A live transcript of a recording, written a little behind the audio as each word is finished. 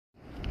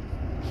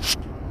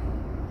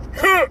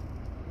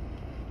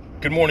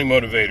Good morning,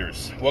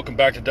 motivators. Welcome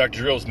back to Dr.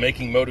 Drill's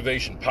Making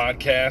Motivation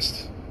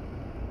podcast.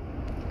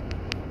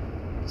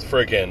 It's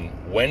friggin'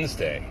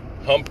 Wednesday,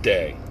 hump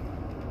day.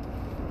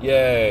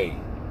 Yay.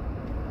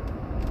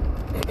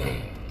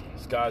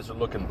 Skies are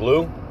looking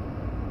blue.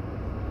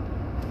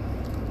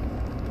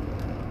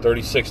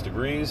 36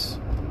 degrees.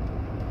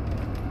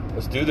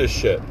 Let's do this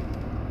shit.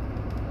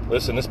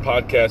 Listen, this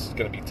podcast is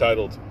going to be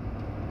titled,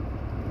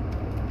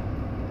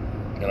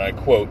 and I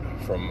quote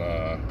from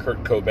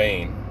Kurt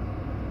Cobain,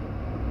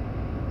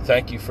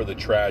 "Thank you for the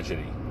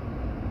tragedy.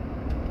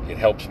 It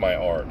helps my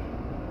art."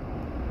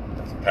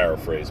 That's a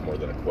paraphrase more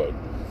than a quote,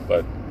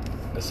 but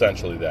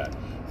essentially that.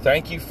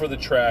 Thank you for the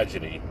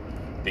tragedy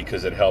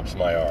because it helps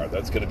my art.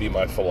 That's going to be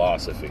my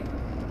philosophy.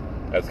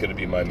 That's going to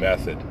be my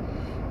method.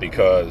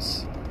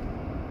 Because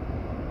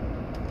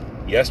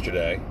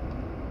yesterday,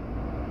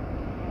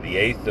 the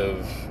 8th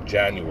of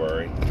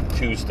January,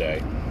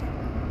 Tuesday,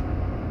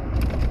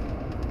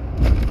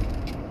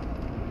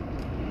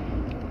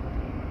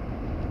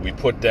 we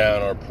put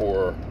down our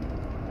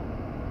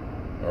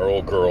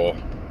old girl,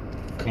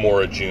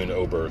 Kimora June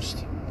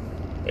Oberst,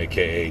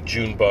 aka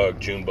June Bug,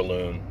 June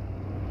Balloon,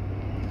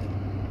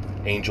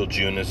 Angel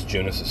Junus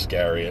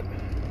Iscariot,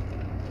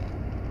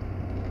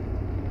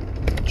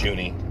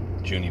 Junie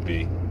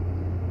B.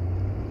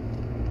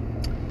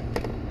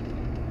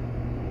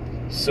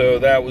 So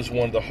that was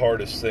one of the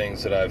hardest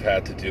things that I've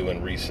had to do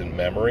in recent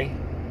memory.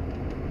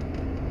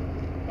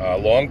 A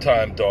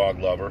longtime dog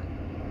lover,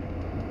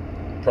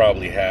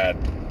 probably had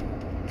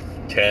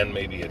 10,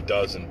 maybe a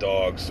dozen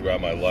dogs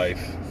throughout my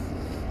life,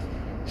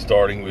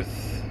 starting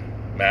with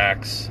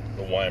Max,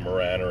 the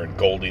Weimaraner, and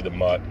Goldie the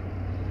Mutt.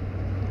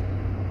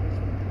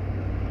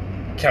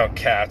 Count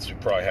cats, we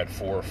probably had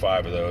 4 or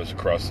 5 of those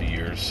across the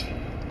years.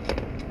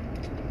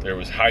 There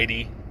was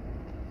Heidi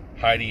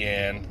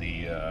Ann,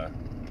 the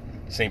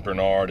St.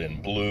 Bernard,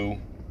 and Blue,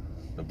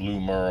 the Blue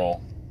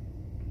Merle.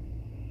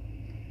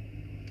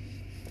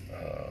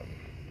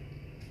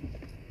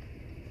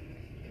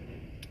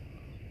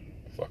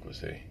 Fuck was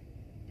he?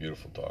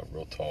 Beautiful dog,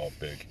 real tall,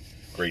 big.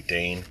 Great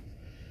Dane.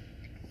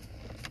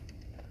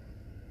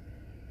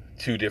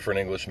 2 different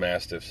English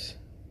Mastiffs.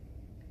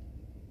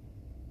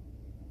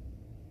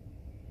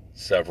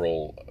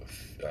 Several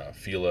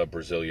Fila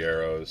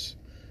Brasileiros.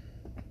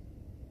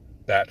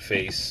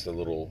 Batface, the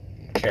little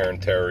Cairn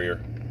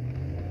Terrier.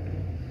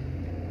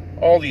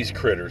 All these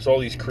critters, all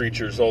these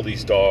creatures, all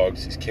these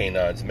dogs, these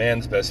canines.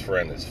 Man's best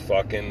friend is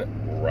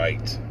fucking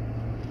right.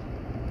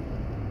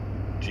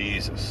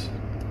 Jesus.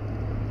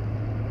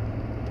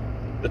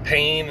 The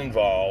pain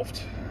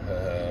involved,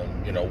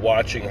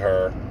 watching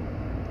her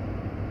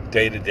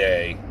day to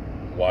day,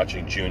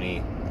 watching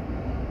Junie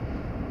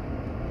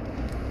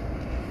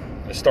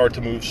start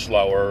to move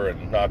slower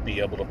and not be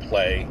able to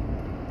play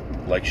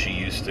like she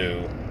used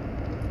to,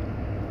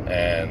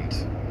 and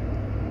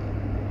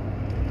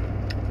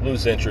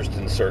lose interest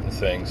in certain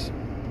things,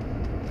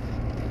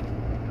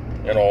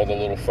 and all the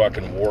little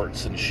fucking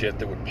warts and shit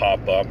that would pop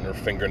up, and her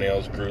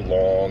fingernails grew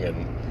long,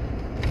 and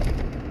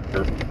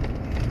her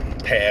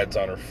pads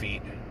on her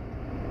feet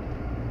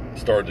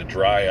started to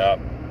dry up,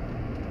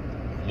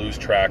 lose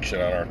traction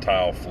on our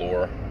tile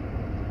floor.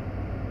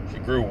 She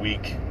grew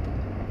weak,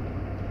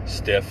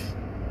 stiff,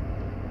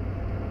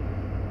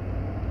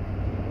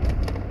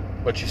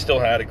 but she still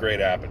had a great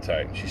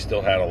appetite. She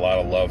still had a lot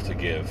of love to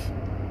give.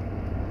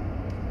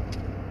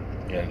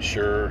 And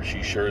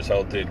she sure as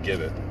hell did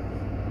give it.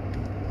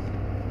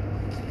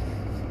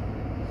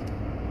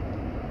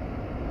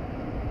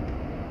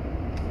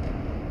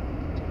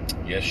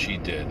 Yes, she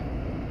did.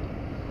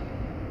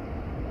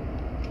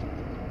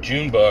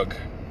 Junebug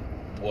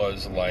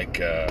was like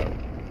a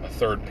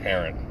third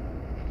parent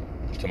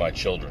to my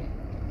children.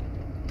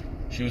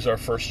 She was our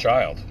first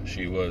child.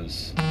 She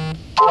was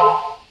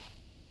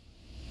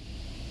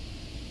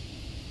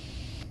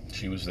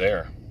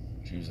there.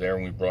 She was there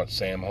when we brought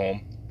Sam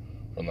home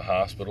from the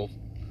hospital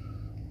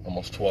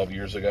almost 12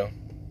 years ago.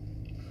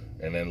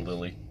 And then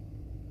Lily.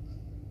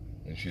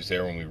 And she was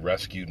there when we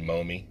rescued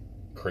Momi.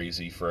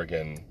 Crazy,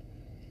 friggin'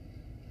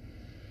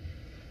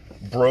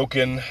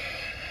 broken,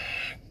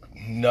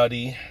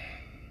 nutty,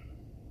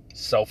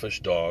 selfish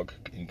dog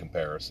in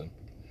comparison.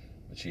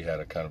 But she had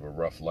a kind of a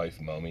rough life,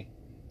 Momi.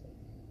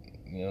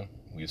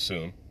 We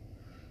assume,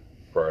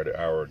 prior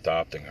to our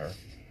adopting her.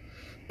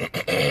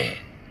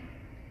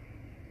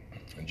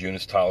 And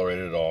Junus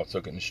tolerated it all,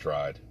 took it in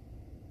stride.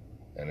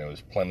 And there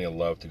was plenty of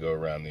love to go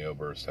around the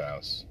Oberst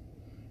house.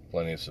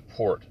 Plenty of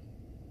support.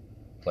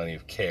 Plenty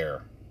of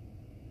care.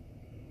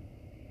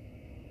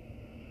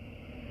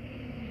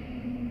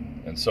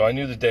 And so I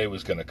knew the day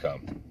was going to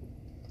come.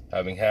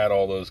 Having had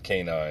all those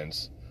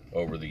canines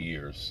over the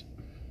years,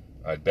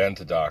 I'd been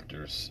to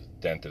doctors,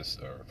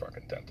 dentists.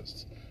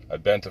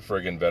 I'd been to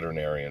friggin'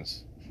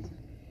 veterinarians,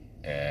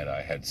 and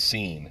I had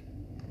seen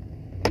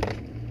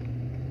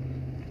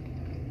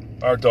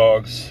our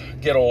dogs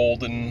get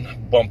old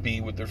and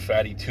bumpy with their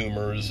fatty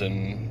tumors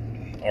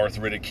and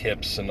arthritic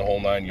hips and the whole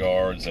 9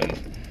 yards, and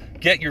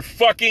get your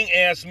fucking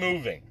ass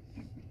moving.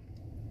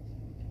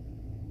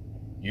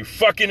 You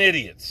fucking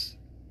idiots.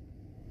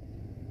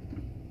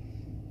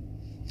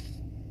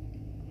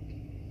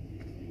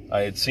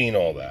 I had seen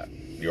all that.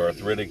 The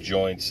arthritic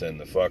joints and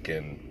the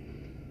fucking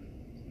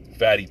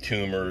fatty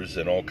tumors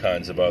and all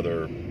kinds of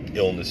other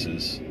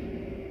illnesses.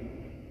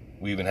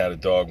 We even had a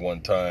dog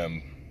one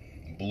time,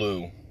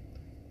 Blue,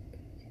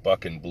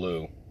 Buck and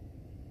Blue.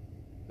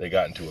 They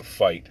got into a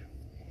fight.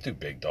 Two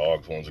big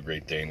dogs. One was a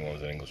Great Dane, one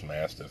was an English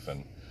Mastiff,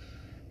 and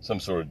some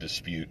sort of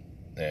dispute,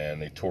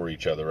 and they tore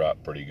each other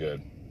up pretty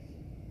good.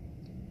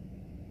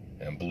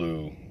 And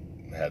Blue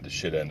had the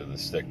shit end of the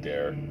stick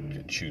there,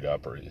 get chewed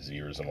up, or his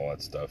ears and all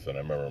that stuff. And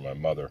I remember my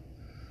mother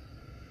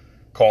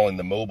calling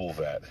the mobile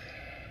vet,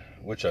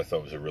 which I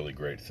thought was a really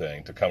great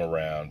thing, to come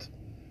around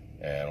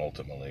and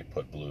ultimately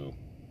put Blue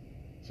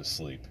to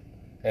sleep.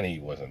 And he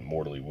wasn't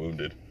mortally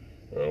wounded.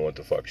 I don't know what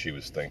the fuck she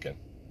was thinking,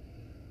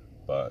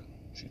 but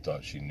she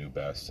thought she knew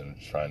best and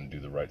was trying to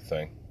do the right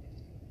thing.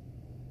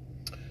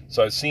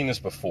 So I've seen this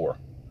before.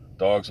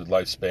 Dogs with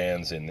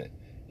lifespans in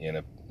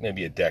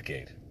maybe a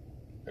decade,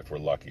 if we're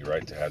lucky,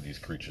 right, to have these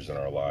creatures in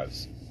our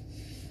lives.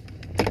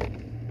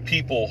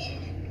 People,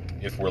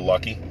 if we're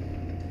lucky,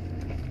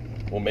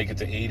 will make it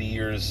to 80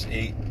 years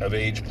of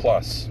age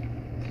plus.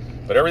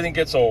 But everything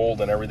gets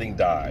old and everything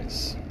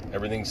dies.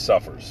 Everything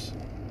suffers.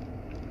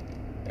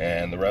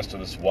 And the rest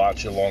of us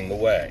watch along the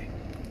way.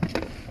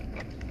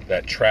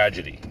 That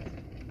tragedy.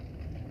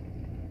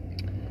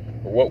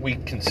 Or what we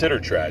consider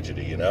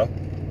tragedy, you know?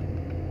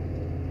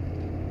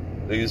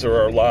 These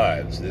are our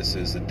lives. This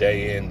is the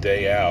day in,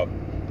 day out,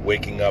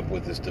 waking up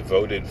with this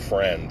devoted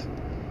friend,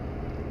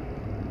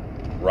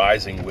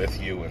 rising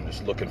with you and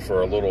just looking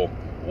for a little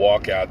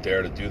walk out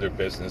there to do their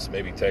business,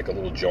 maybe take a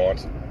little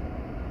jaunt,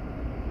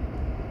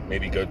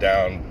 maybe go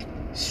down,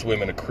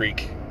 swim in a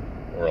creek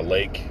or a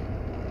lake,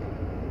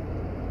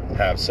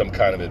 have some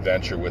kind of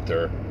adventure with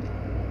their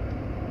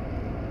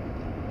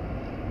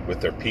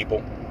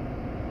people.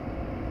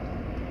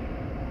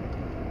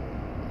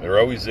 They're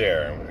always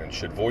there. And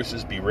should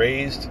voices be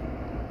raised,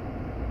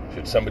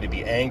 should somebody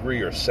be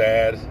angry or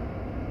sad,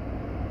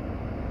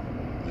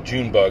 the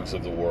June bugs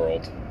of the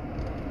world,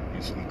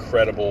 these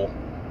incredible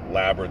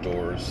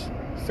Labradors,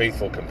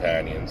 faithful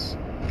companions,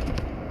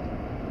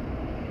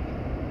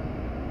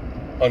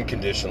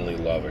 unconditionally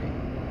loving.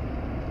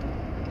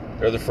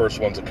 They're the first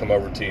ones to come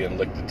over to you and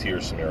lick the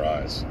tears from your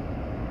eyes.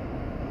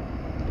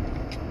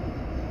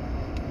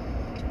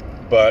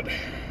 But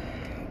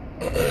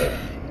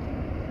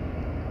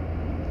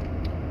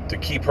to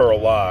keep her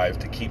alive,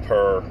 to keep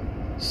her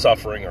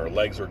suffering, her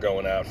legs were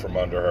going out from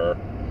under her.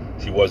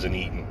 She wasn't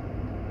eating.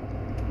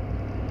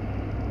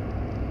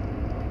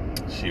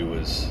 She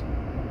was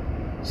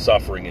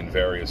suffering in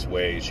various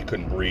ways. She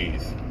couldn't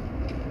breathe.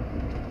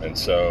 And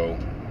so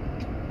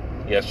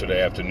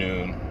yesterday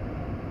afternoon,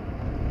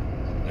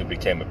 it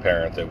became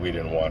apparent that we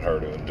didn't want her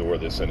to endure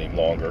this any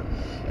longer.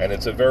 And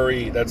that's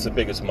the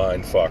biggest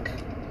mind fuck,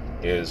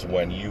 is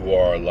when you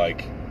are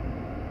like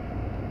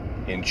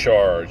in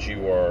charge.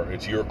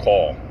 It's your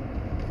call.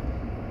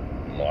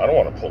 Well, I don't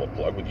want to pull a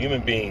plug. With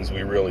human beings,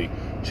 we really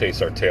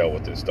chase our tail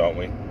with this, don't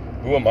we?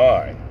 Who am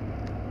I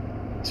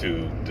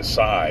to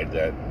decide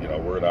that,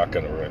 we're going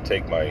to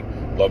take my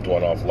loved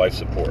one off life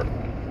support?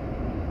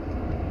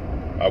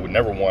 I would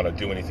never want to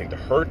do anything to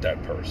hurt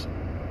that person.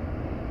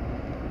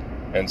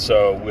 And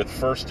so with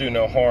first do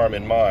no harm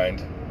in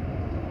mind,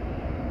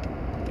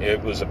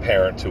 it was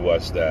apparent to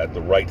us that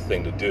the right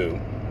thing to do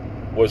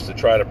was to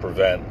try to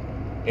prevent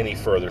any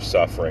further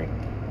suffering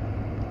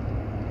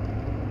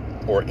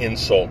or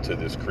insult to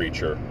this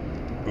creature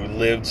who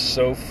lived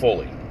so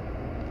fully.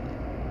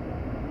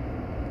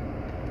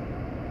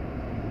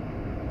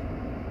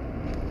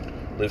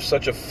 Lived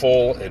such a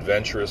full,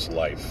 adventurous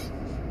life.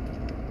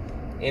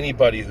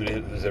 Anybody who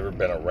has ever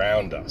been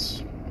around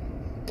us,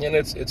 and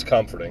it's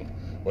comforting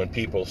when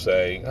people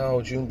say,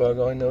 "Oh, Junebug,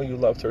 I know you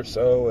loved her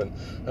so, and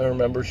I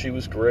remember she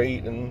was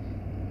great," and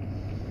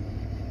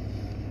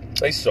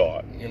they saw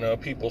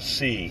it. People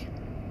see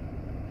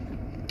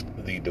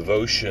the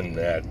devotion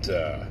that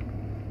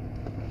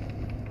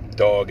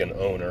dog and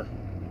owner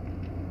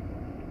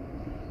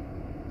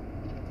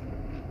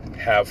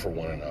have for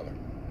one another.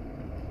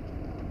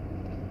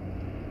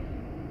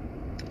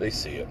 They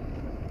see it.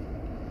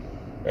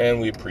 And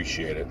we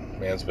appreciate it.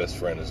 Man's best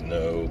friend is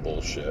no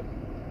bullshit.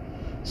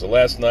 So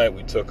last night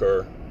we took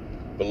our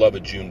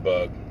beloved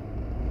Junebug,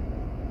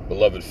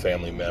 beloved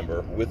family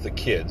member, with the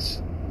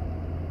kids,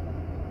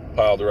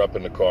 piled her up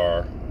in the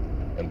car,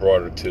 and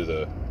brought her to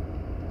the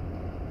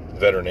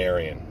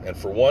veterinarian. And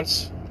for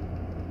once,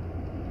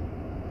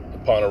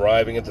 upon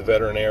arriving at the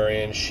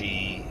veterinarian,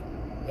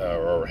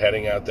 or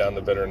heading out down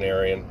the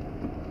veterinarian,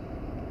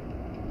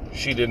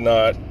 she did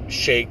not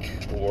shake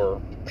or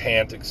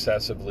pant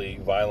excessively,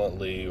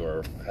 violently,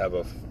 or have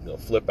a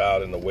flip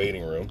out in the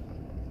waiting room.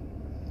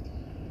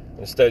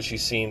 Instead, she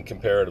seemed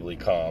comparatively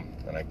calm,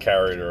 and I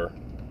carried her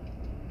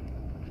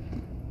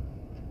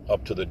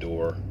up to the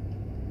door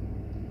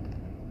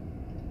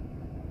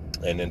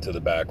and into the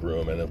back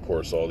room. And of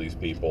course, all these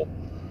people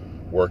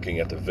working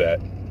at the vet,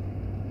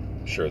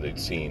 I'm sure they'd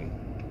seen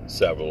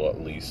several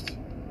at least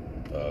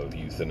of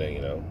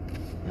euthanasia,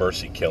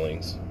 mercy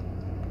killings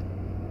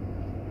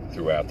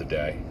throughout the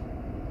day.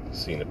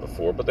 seen it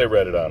before, but they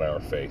read it on our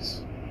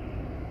face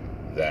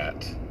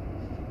that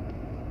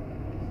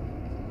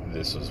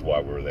this is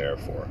what we're there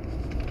for.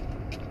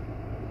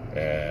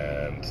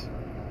 And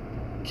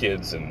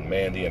kids and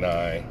Mandy and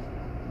I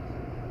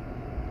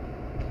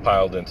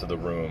piled into the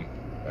room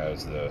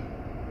as the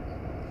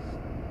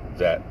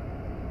vet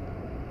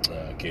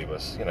gave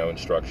us,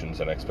 instructions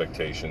and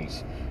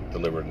expectations,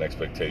 delivered an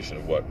expectation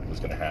of what was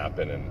going to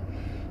happen, and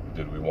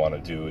did we want to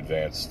do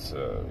advanced,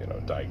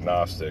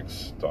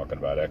 diagnostics, talking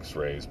about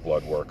X-rays,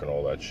 blood work, and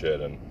all that shit.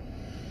 And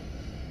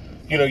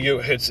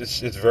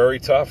it's very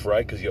tough,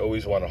 right? Because you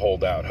always want to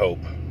hold out hope.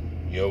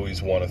 You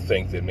always want to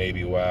think that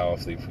maybe, wow,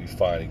 if we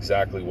find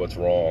exactly what's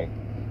wrong,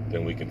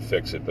 then we can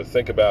fix it. But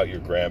think about your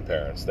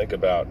grandparents. Think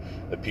about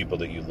the people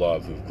that you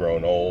love who've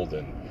grown old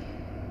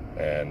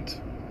and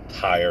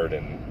tired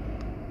and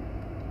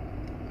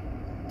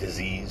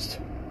diseased,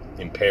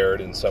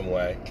 impaired in some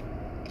way.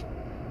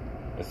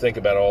 And think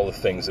about all the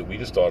things that we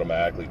just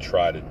automatically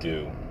try to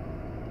do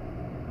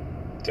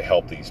to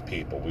help these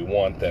people. We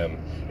want them.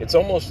 It's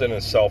almost in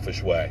a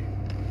selfish way.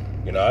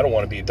 I don't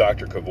want to be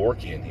Dr.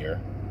 Kevorkian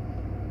here.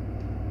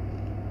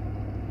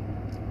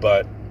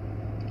 But,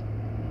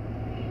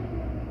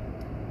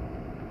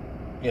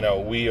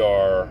 we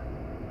are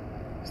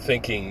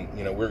thinking,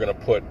 we're going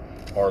to put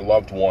our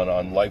loved one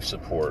on life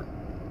support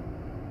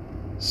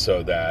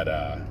so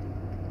that,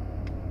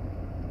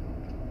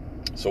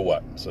 so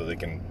what? So they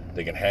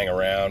can hang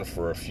around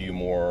for a few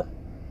more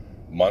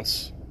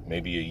months,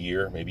 maybe a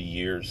year, maybe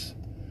years.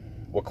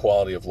 What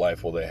quality of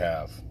life will they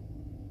have?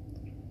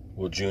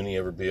 Will Junie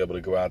ever be able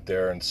to go out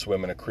there and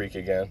swim in a creek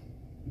again?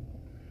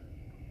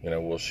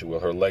 Will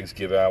her legs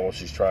give out while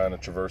she's trying to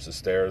traverse the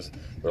stairs?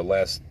 For the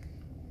last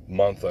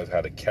month, I've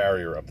had to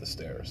carry her up the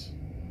stairs,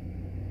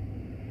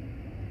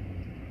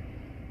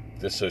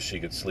 just so she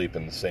could sleep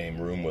in the same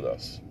room with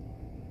us.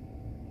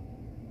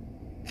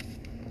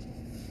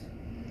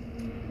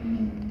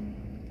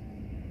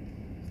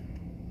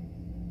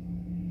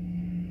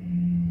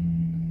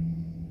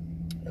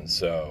 And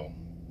so,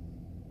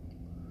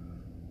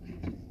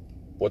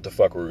 what the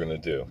fuck we're going to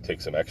do?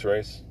 Take some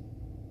x-rays?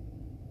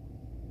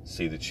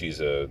 See that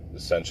she's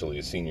essentially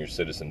a senior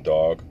citizen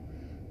dog,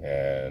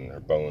 and her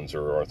bones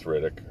are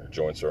arthritic, her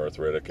joints are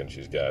arthritic, and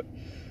she's got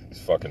these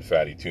fucking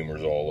fatty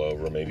tumors all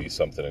over. Maybe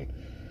something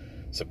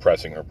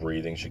suppressing her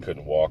breathing. She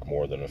couldn't walk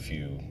more than a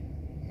few,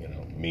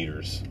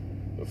 meters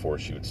before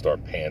she would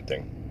start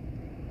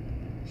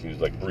panting. She was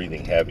like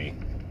breathing heavy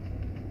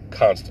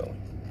constantly.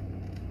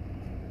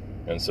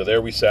 And so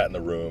there we sat in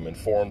the room,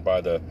 informed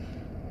by the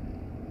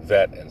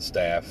vet and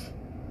staff,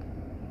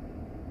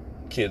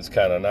 kids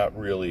kind of not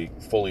really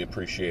fully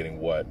appreciating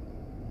what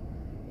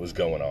was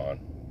going on.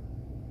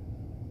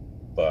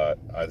 But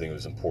I think it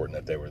was important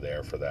that they were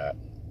there for that.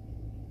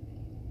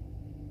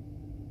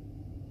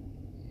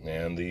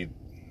 And the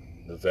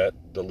vet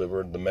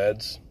delivered the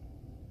meds,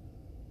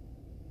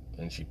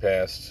 and she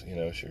passed.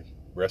 She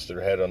rested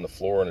her head on the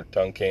floor and her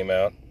tongue came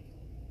out.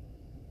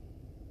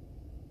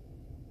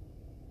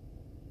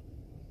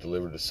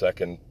 Delivered a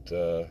second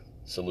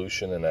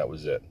solution, and that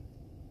was it.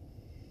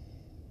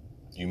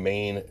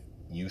 Humane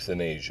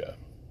euthanasia.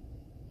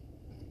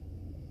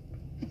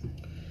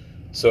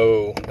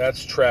 So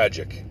that's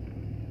tragic.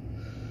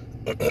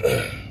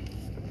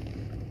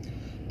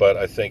 But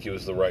I think it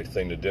was the right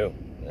thing to do.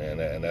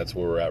 And that's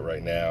where we're at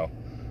right now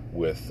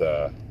with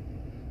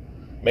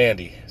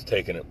Mandy. Is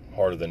taking it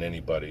harder than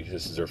anybody.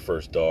 This is her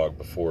first dog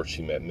before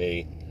she met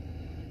me.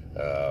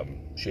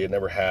 She had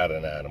never had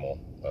an animal,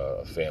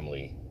 a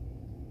family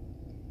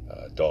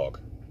dog.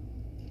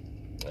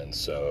 And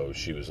so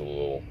she was a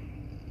little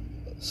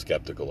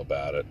skeptical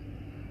about it.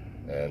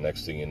 And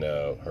next thing you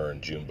know, her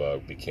and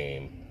Junebug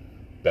became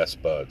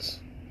best buds.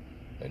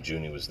 And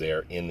Junie was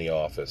there in the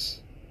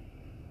office,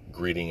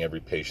 greeting every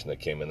patient that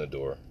came in the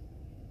door.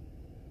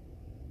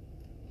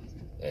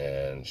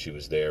 And she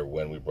was there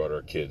when we brought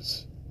our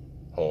kids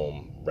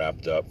home,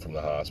 wrapped up from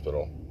the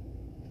hospital.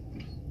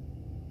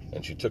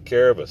 And she took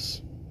care of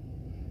us.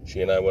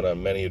 She and I went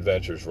on many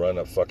adventures, running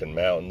up fucking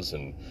mountains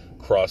and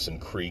crossing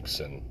creeks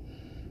and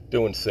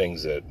doing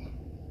things that,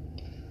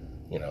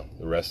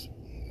 the rest,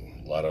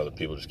 a lot of other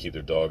people just keep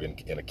their dog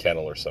in a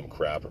kennel or some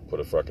crap, or put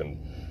a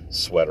fucking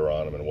sweater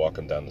on them and walk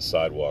them down the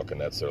sidewalk,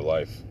 and that's their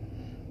life.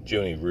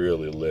 Junie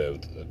really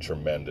lived a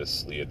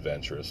tremendously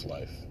adventurous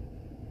life.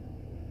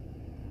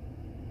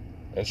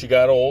 And she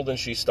got old and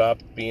she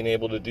stopped being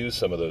able to do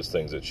some of those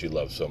things that she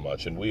loved so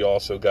much. And we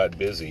also got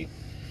busy.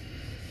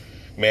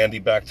 Mandy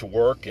back to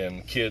work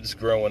and kids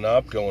growing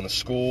up, going to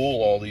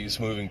school, all these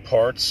moving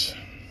parts.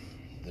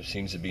 There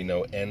seems to be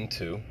no end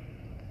to.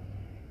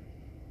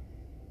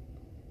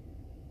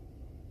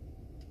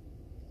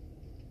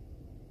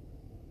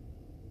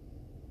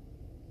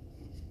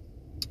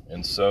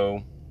 And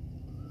so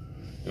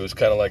it was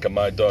kind of like a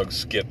My Dog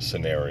Skip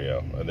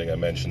scenario. I think I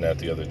mentioned that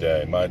the other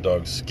day. My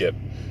Dog Skip,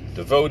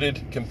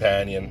 devoted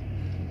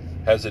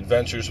companion, has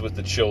adventures with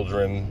the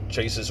children,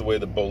 chases away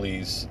the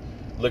bullies,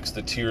 licks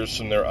the tears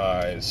from their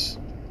eyes.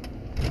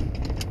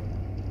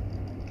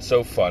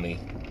 So funny,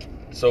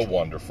 so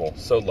wonderful,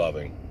 so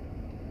loving.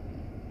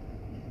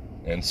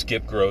 And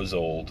Skip grows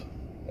old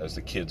as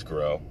the kids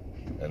grow,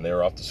 and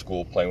they're off to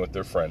school playing with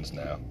their friends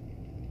now.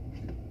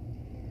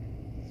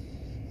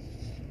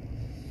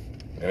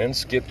 And then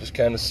Skip just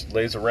kind of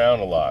lays around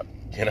a lot,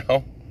 you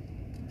know?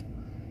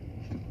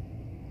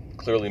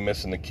 Clearly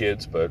missing the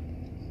kids, but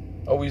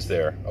always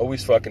there,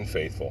 always fucking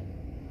faithful.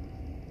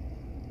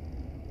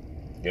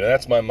 You know,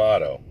 that's my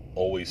motto,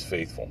 always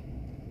faithful.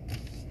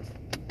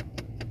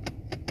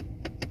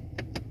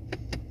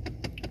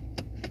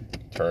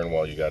 Turn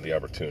while you got the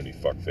opportunity,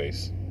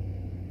 fuckface.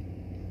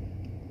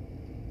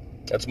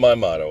 That's my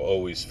motto,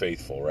 always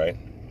faithful, right?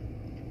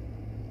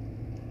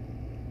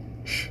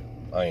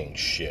 I ain't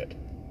shit.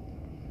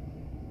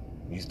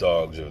 These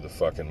dogs are the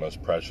fucking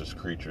most precious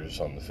creatures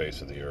on the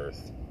face of the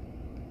earth.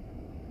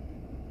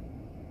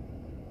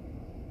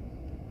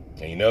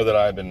 And you know that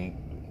I've been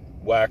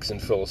waxing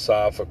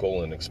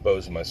philosophical and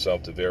exposing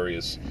myself to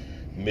various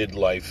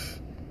midlife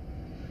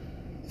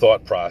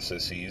thought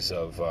processes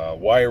of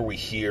why are we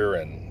here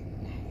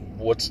and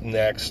what's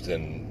next,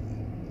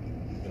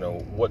 and you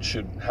know,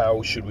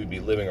 how should we be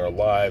living our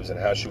lives, and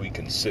how should we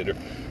consider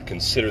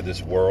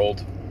this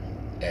world,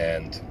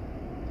 and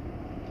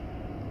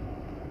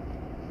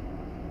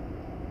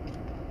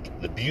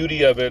the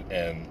beauty of it,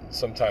 and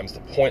sometimes the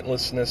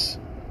pointlessness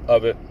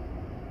of it.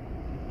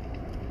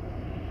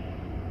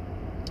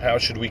 How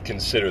should we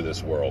consider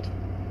this world?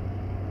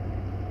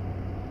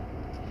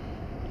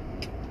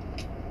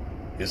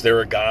 Is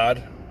there a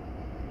God?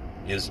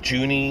 Is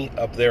Junie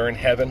up there in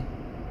heaven?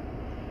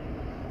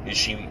 Is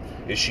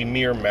she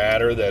mere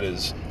matter that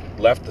has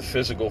left the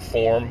physical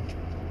form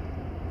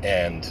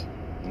and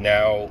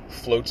now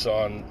floats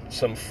on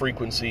some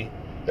frequency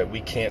that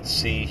we can't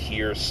see,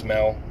 hear,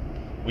 smell?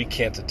 We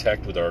can't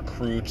detect with our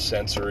crude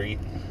sensory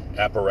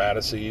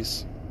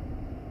apparatuses.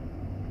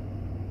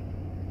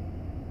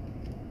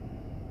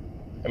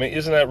 I mean,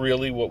 isn't that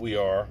really what we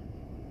are?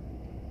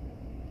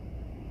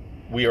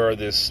 We are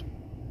this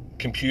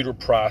computer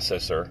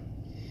processor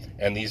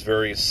and these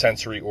various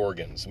sensory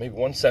organs. Maybe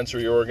one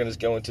sensory organ is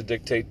going to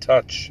dictate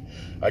touch.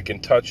 I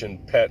can touch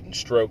and pet and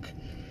stroke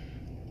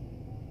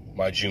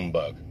my June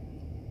bug.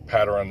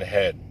 Pat her on the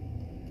head.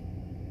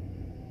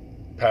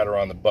 Pat her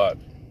on the butt.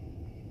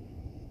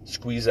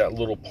 Squeeze that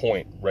little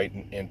point right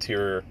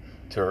anterior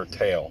to her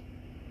tail,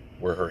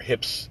 where her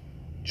hips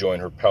join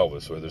her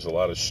pelvis, where there's a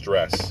lot of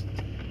stress.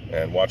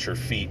 And watch her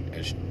feet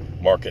as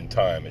marking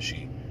time as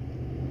she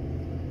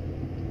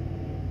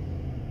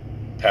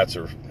pats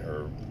her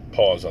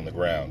paws on the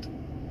ground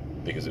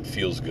because it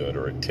feels good,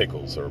 or it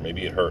tickles, or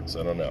maybe it hurts.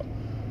 I don't know.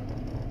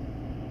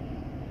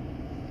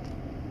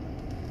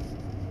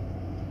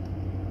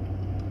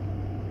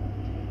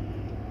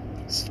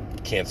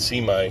 Can't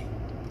see my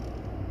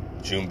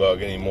June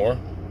bug anymore.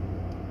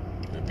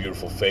 Her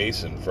beautiful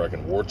face and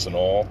fucking warts and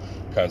all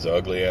kinds of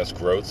ugly ass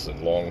growths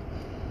and long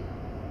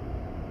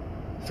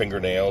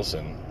fingernails,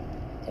 and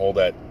all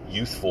that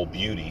youthful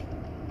beauty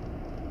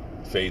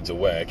fades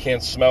away. I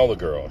can't smell the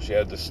girl. She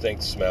had a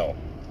distinct smell.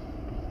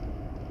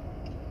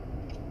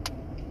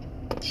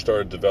 She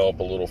started to develop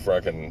a little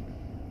fucking,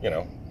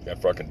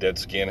 got fucking dead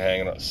skin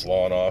hanging,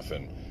 slawing off,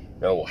 and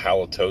got a little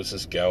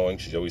halitosis going.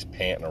 She's always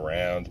panting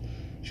around.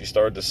 She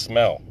started to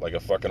smell like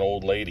a fucking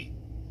old lady.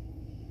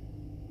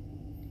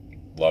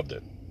 Loved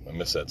it. I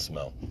miss that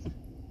smell.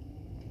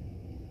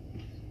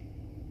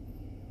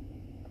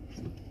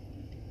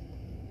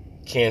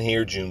 Can't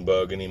hear June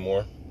bug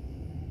anymore.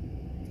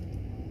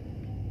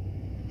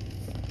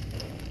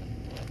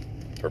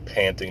 Her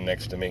panting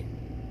next to me.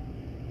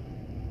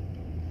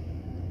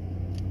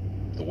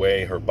 The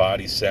way her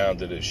body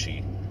sounded as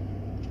she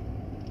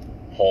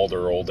hauled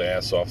her old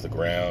ass off the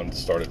ground,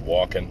 started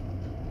walking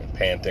and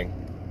panting.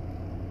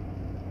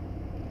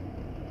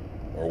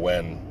 Or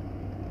when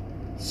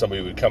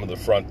somebody would come to the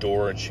front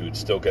door and she would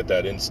still get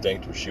that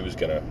instinct where she was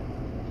going to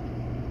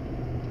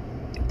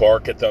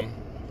bark at them,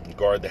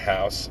 guard the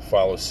house,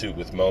 follow suit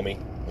with Momi,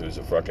 who's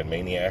a fucking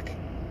maniac.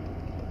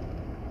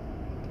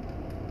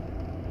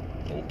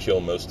 Will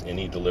kill most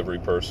any delivery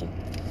person.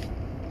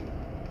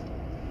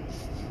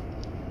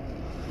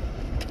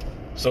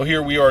 So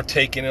here we are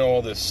taking in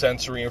all this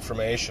sensory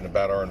information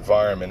about our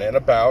environment and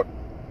about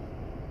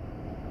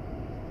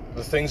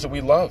the things that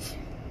we love,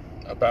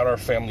 about our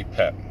family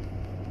pet.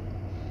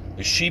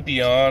 Is she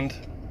beyond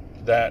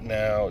that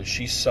now? Is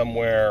she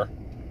somewhere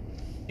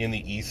in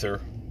the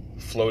ether,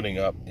 floating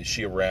up? Is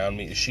she around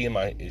me? Is she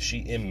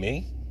in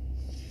me?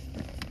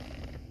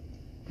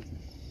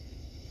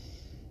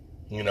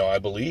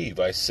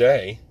 I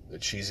say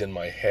that she's in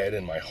my head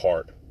and my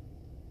heart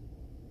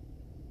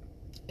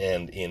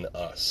and in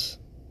us.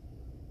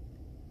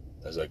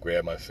 As I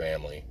grab my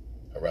family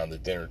around the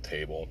dinner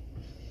table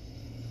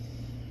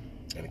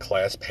and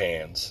clasp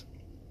hands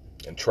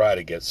and try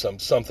to get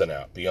something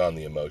out beyond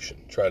the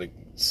emotion. Try to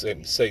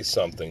say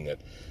something that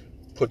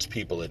puts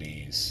people at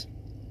ease.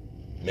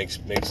 Makes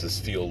us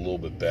feel a little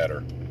bit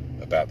better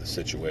about the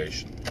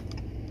situation.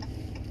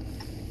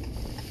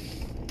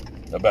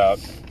 About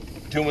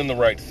doing the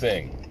right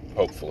thing,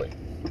 hopefully.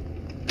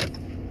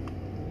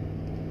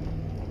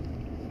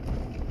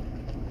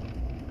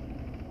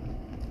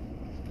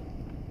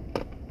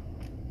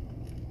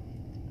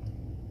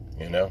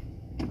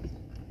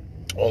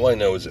 All I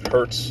know is it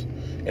hurts,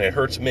 and it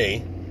hurts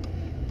me,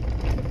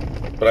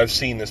 but I've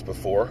seen this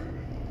before,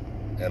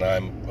 and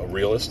I'm a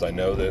realist. I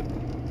know that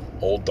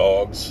old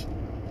dogs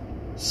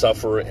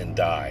suffer and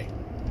die,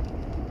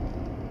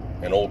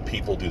 and old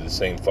people do the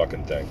same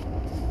fucking thing.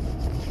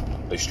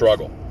 They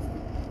struggle,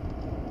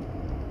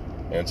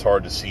 and it's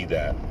hard to see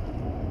that.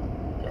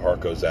 Your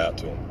heart goes out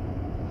to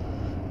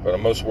them. But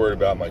I'm most worried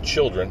about my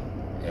children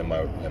and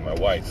my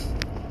wife,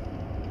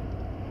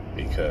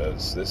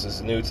 because this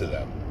is new to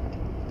them.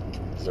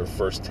 It's their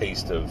first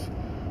taste of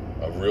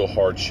real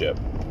hardship.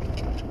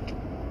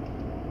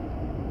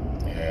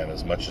 And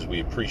as much as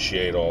we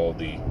appreciate all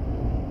the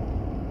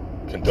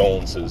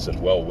condolences and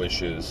well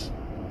wishes,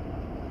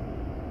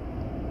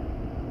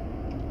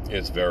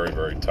 it's very,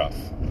 very tough.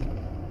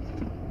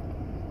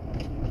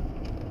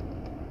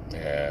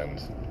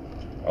 And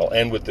I'll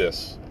end with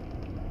this.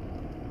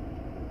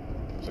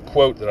 It's a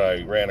quote that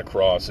I ran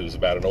across. It was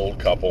about an old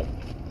couple,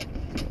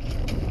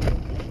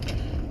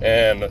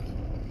 and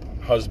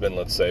husband,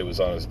 let's say, was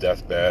on his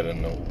deathbed,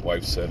 and the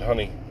wife said,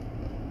 "Honey,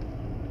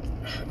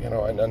 you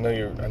know, I know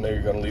you're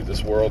going to leave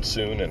this world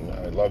soon, and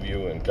I love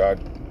you, and God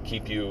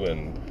keep you,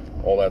 and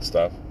all that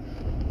stuff.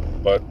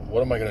 But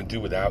what am I going to do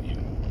without you?"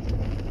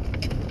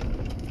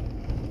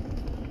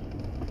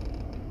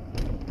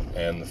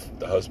 And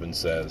the husband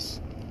says,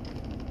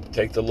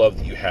 "Take the love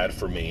that you had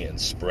for me and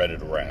spread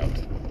it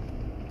around."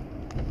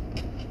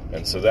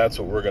 And so that's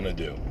what we're going to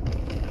do.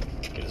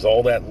 Is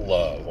all that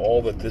love,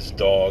 all that this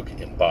dog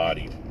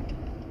embodied,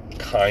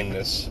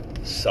 kindness,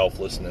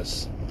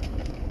 selflessness,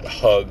 the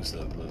hugs,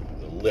 the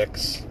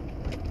licks,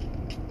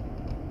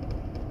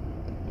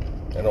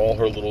 and all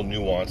her little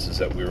nuances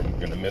that we were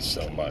going to miss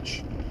so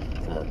much,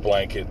 from her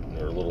blanket and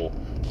her little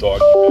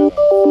doggy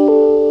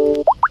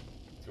bed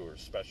to her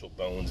special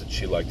bones that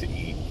she liked to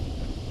eat,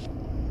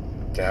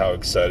 to how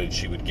excited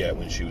she would get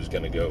when she was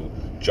going to go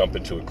jump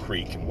into a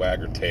creek and wag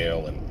her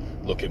tail and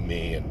look at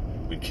me,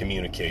 and we'd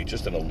communicate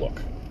just in a look.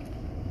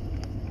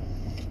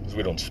 Because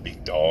we don't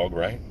speak dog,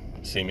 right?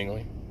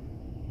 Seemingly.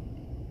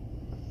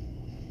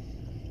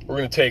 We're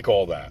going to take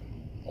all that,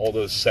 all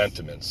those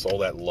sentiments, all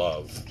that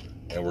love,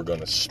 and we're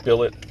going to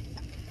spill it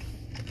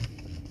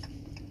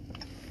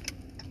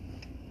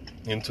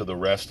into the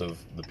rest of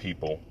the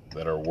people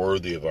that are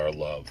worthy of our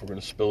love. We're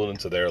going to spill it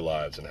into their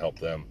lives and help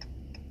them.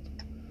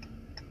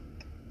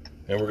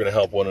 And we're going to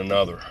help one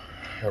another.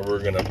 And we're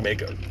going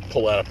to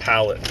pull out a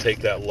pallet and take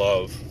that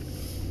love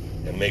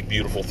and make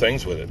beautiful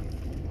things with it.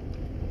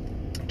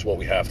 It's what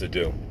we have to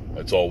do.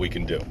 That's all we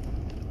can do.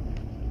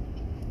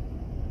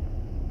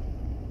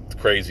 It's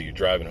crazy. You're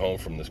driving home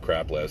from this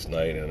crap last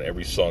night, and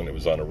every song that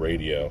was on the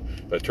radio,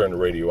 if I turn the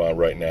radio on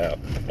right now,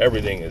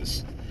 everything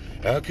is,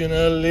 "How can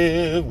I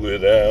live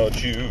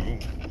without you?"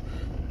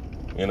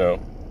 You know,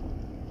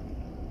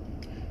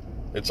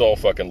 it's all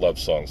fucking love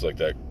songs like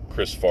that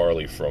Chris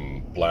Farley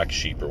from Black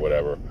Sheep or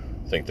whatever.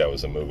 I think that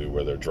was a movie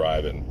where they're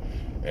driving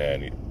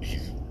and he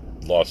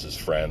lost his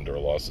friend or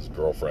lost his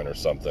girlfriend or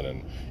something,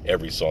 and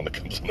every song that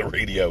comes on the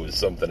radio is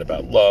something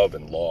about love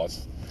and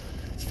loss.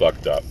 It's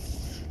fucked up.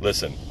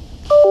 Listen,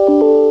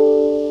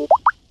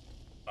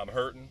 I'm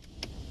hurting,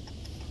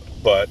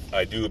 but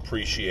I do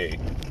appreciate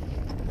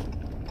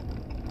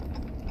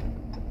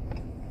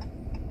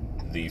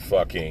the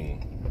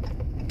fucking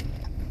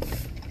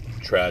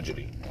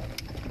tragedy,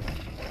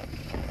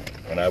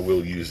 and I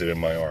will use it in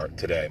my art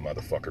today,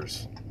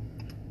 motherfuckers.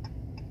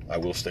 I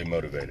will stay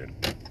motivated.